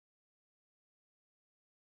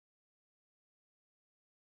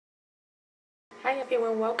Hi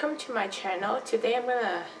everyone, welcome to my channel. Today I'm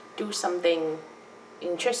gonna do something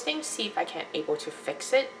interesting, see if I can able to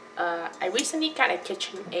fix it. I recently got a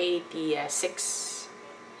KitchenAid the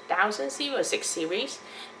 6000 series or 6 series,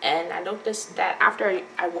 and I noticed that after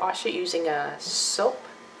I wash it using a soap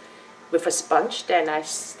with a sponge, then I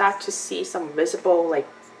start to see some visible like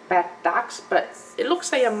black dots, but it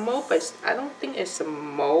looks like a mole, but I don't think it's a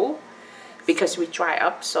mole because we dry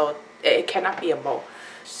up, so it cannot be a mole.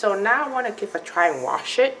 So now I want to give a try and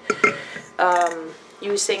wash it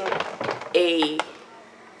using a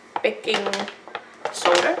baking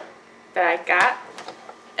soda that I got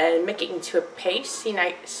and make it into a paste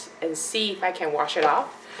and see if I can wash it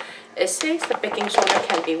off. It says the baking soda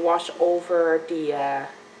can be washed over the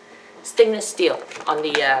stainless steel on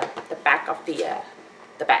the back of the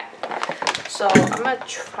bag. So I'm gonna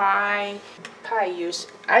try.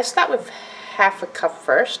 I start with half a cup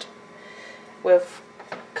first with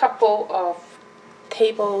couple of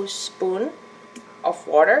tablespoons of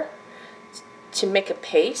water to make a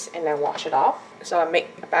paste and then wash it off. So I make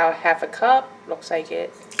about half a cup, looks like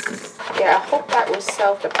it. Yeah, I hope that will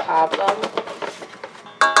solve the problem.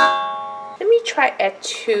 Let me try add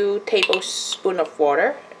 2 tablespoons of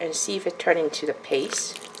water and see if it turns into the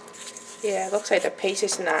paste. Yeah, it looks like the paste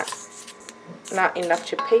is not enough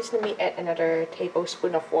to paste. Let me add another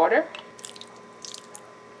tablespoon of water.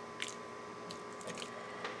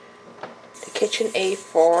 KitchenAid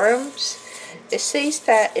forums, it says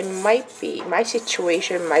that it might be, my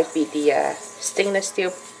situation might be the stainless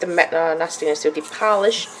steel, not stainless steel, the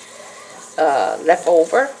polish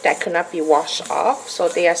leftover that could not be washed off. So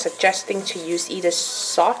they are suggesting to use either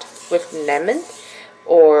salt with lemon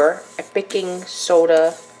or a baking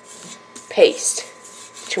soda paste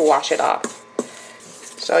to wash it off.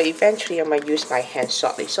 So eventually I'm going to use my hand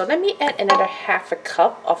shortly. So let me add another half a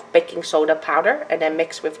cup of baking soda powder and then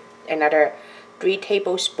mix with another 3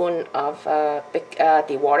 tablespoons of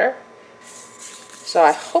the water. So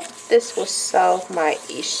I hope this will solve my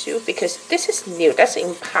issue because this is new. That's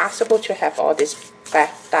impossible to have all this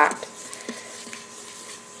black dot.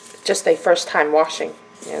 Just the first time washing,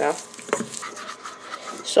 you know.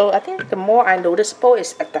 So I think the more I noticeable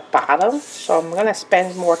is at the bottom. So I'm gonna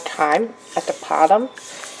spend more time at the bottom.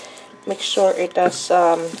 Make sure it does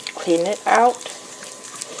clean it out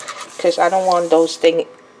because I don't want those things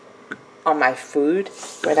on my food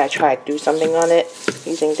when I try to do something on it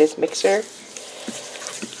using this mixer.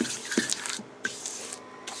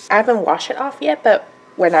 I haven't washed it off yet, but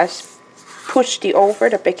when I push the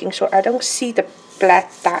baking soda, I don't see the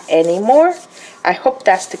black dot anymore. I hope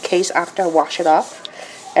that's the case after I wash it off,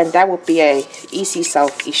 and that would be a easy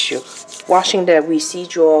solve issue. Washing the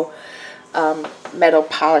residual metal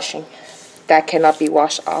polishing that cannot be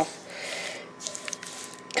washed off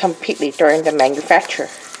completely during the manufacture.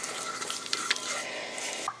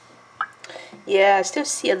 Yeah, I still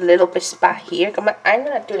see a little bit spot here. I'm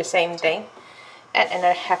gonna do the same thing. Add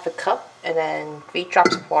another half a cup and then 3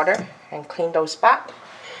 drops of water and clean those spots.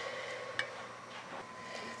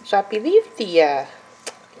 So I believe the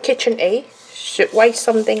KitchenAid should write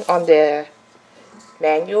something on the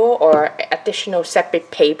manual or additional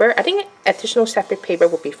separate paper. I think additional separate paper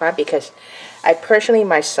would be fine because I personally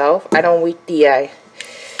myself, I don't read the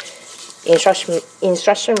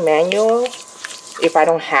instruction manual if I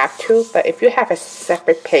don't have to, but if you have a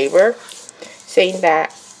separate paper saying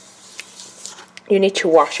that you need to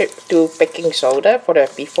wash it through baking soda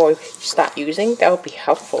before you start using, that would be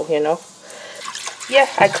helpful, you know. Yeah,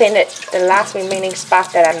 I cleaned it. The last remaining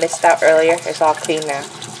spot that I missed out earlier is all clean now.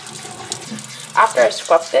 After I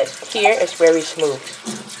scrubbed it, here it's very smooth.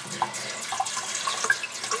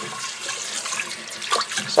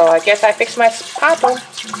 So I guess I fixed my problem.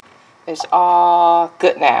 It's all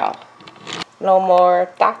good now. No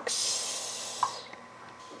more dots.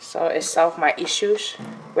 So it solved my issues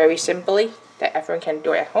very simply that everyone can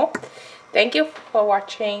do at home. Thank you for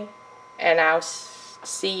watching, and I'll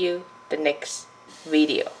see you the next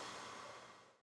video.